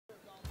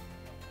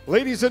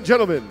Ladies and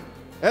gentlemen,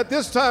 at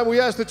this time we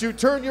ask that you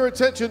turn your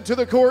attention to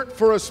the court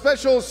for a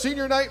special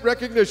senior night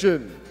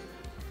recognition.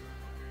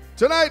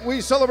 Tonight we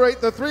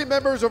celebrate the 3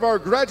 members of our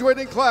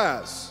graduating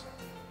class.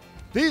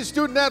 These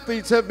student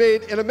athletes have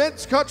made an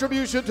immense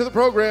contribution to the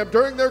program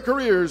during their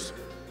careers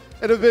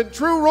and have been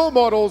true role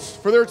models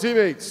for their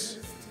teammates.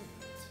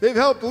 They've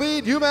helped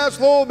lead UMass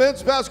Lowell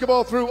men's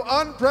basketball through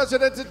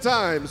unprecedented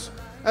times,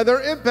 and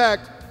their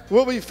impact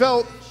will be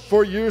felt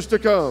for years to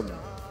come.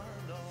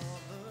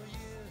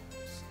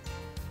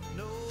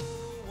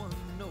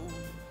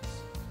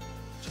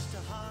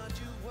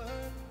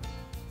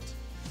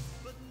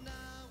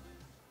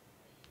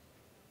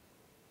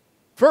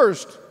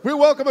 First, we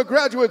welcome a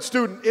graduate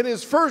student in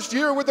his first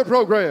year with the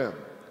program.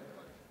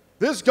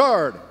 This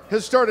guard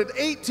has started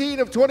 18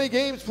 of 20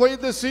 games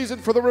played this season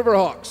for the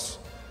Riverhawks,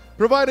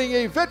 providing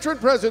a veteran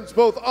presence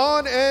both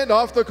on and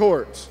off the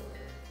court.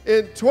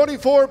 In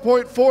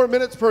 24.4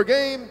 minutes per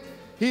game,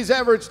 he's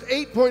averaged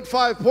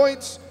 8.5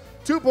 points,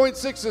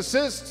 2.6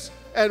 assists,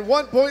 and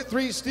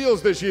 1.3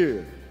 steals this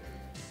year.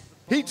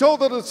 He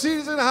totaled a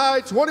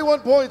season-high 21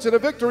 points in a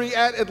victory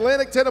at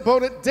Atlantic 10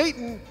 opponent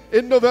Dayton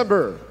in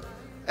November,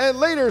 and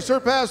later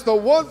surpassed the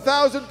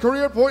 1,000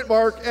 career point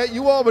mark at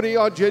UAlbany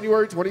on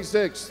January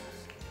 26th.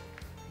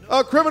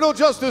 A criminal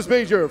justice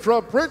major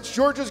from Prince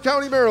George's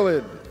County,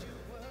 Maryland.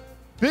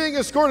 Being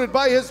escorted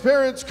by his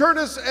parents,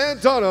 Curtis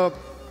and Donna,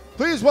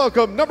 please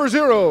welcome number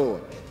 0,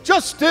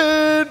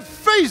 Justin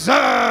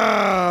Faison.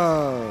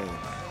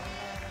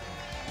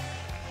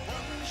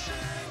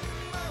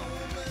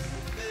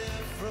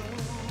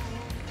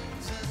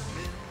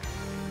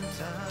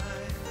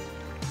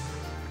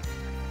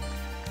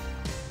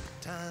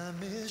 Time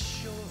is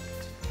short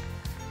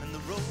and the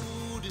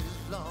road is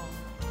long.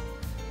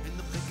 In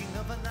the blinking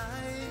of an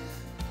eye,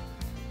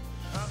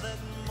 how that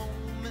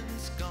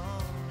moment's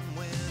gone.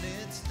 When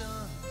it's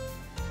done,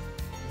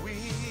 win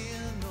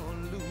or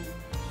lose,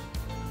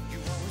 you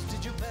always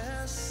did your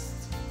best,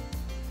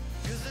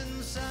 'cause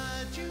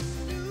inside you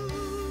knew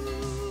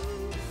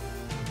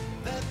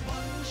that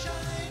one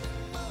shining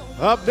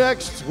moment. Up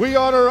next, we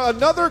honor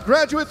another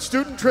graduate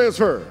student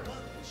transfer.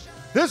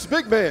 This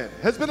big man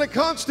has been a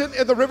constant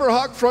in the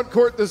Riverhawk front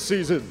court this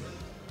season,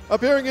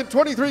 appearing in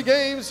 23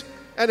 games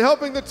and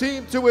helping the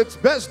team to its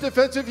best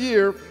defensive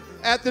year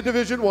at the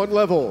Division I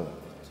level.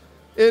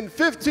 In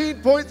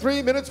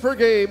 15.3 minutes per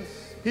game,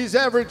 he's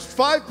averaged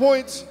 5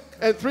 points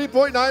and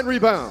 3.9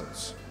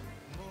 rebounds.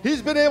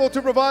 He's been able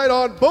to provide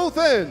on both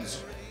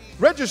ends,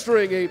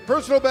 registering a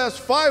personal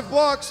best 5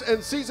 blocks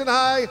and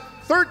season-high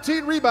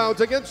 13 rebounds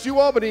against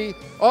UAlbany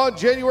on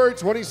January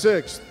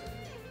 26th.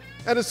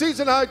 And a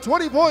season-high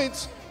 20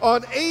 points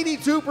on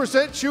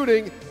 82%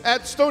 shooting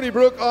at Stony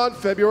Brook on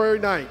February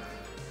 9th.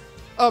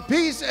 A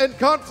Peace and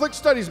Conflict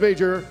Studies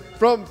major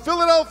from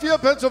Philadelphia,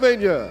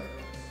 Pennsylvania.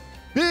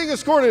 Being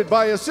escorted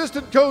by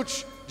assistant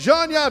coach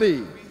John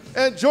Yadi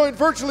and joined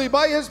virtually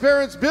by his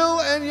parents Bill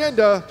and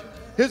Yenda,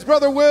 his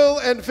brother Will,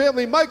 and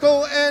family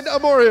Michael and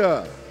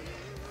Amoria.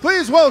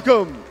 Please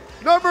welcome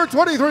number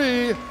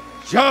 23,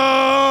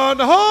 John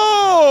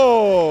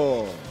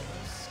Hall.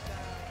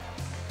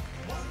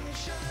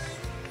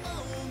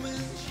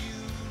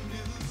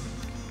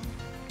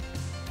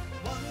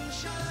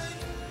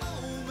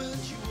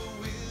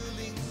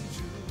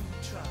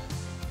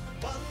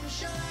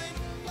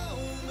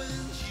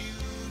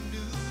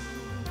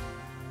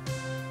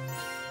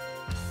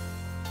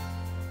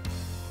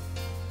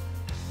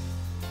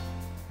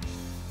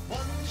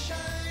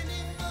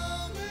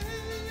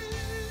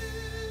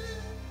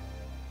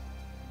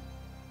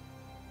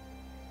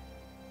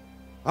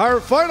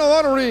 Our final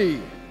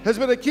honoree has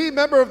been a key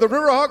member of the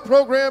Riverhawk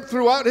program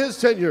throughout his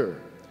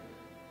tenure.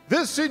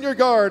 This senior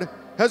guard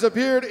has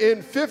appeared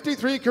in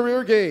 53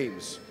 career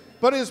games,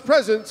 but his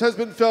presence has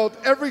been felt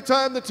every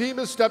time the team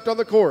has stepped on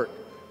the court.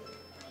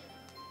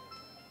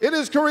 In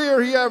his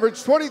career, he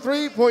averaged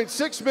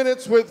 23.6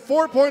 minutes with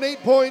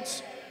 4.8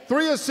 points,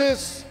 3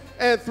 assists,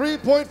 and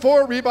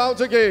 3.4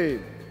 rebounds a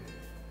game.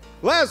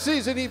 Last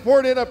season, he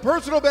poured in a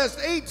personal best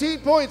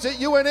 18 points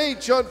at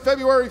UNH on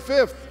February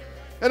 5th,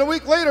 and a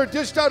week later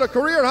dished out a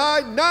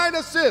career-high 9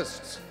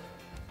 assists.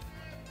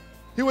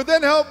 He would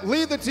then help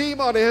lead the team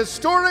on a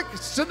historic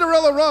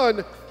Cinderella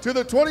run to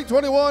the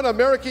 2021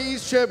 America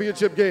East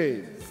Championship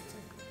game.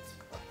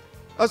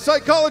 A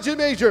psychology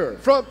major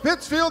from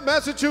Pittsfield,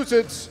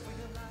 Massachusetts,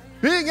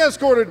 being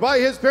escorted by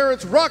his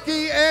parents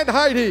Rocky and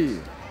Heidi.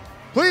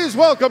 Please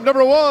welcome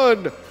number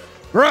 1,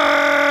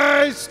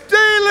 Bryce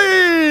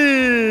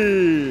Daley.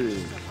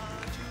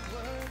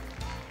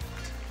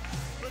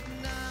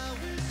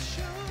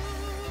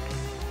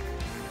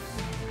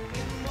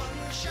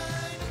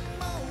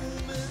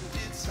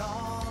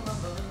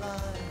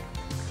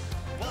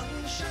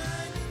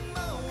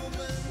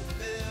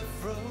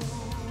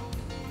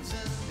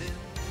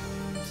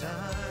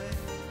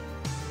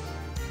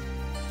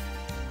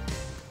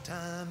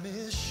 Time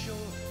is short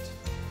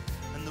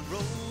and the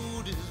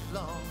road is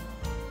long.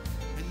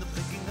 In the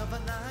blinking of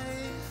an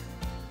eye,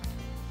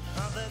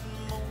 how that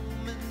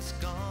moment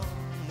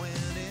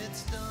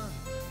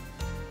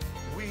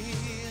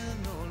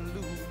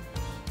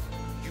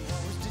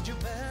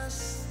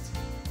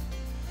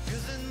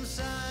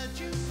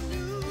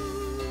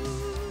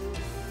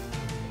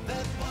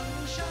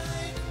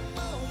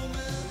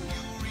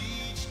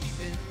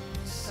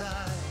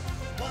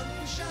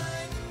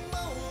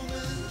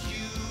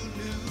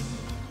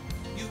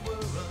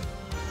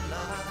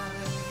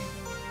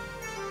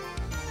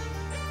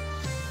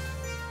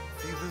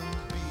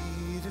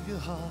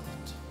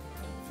heart,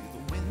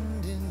 feel the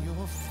wind in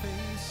your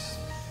face.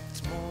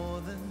 It's more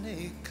than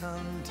a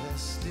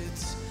contest,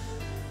 it's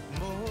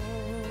more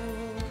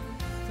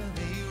than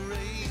a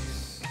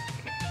race.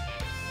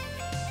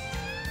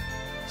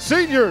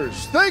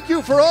 Seniors, thank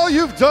you for all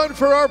you've done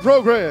for our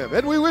program,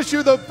 and we wish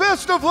you the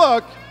best of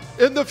luck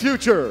in the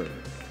future.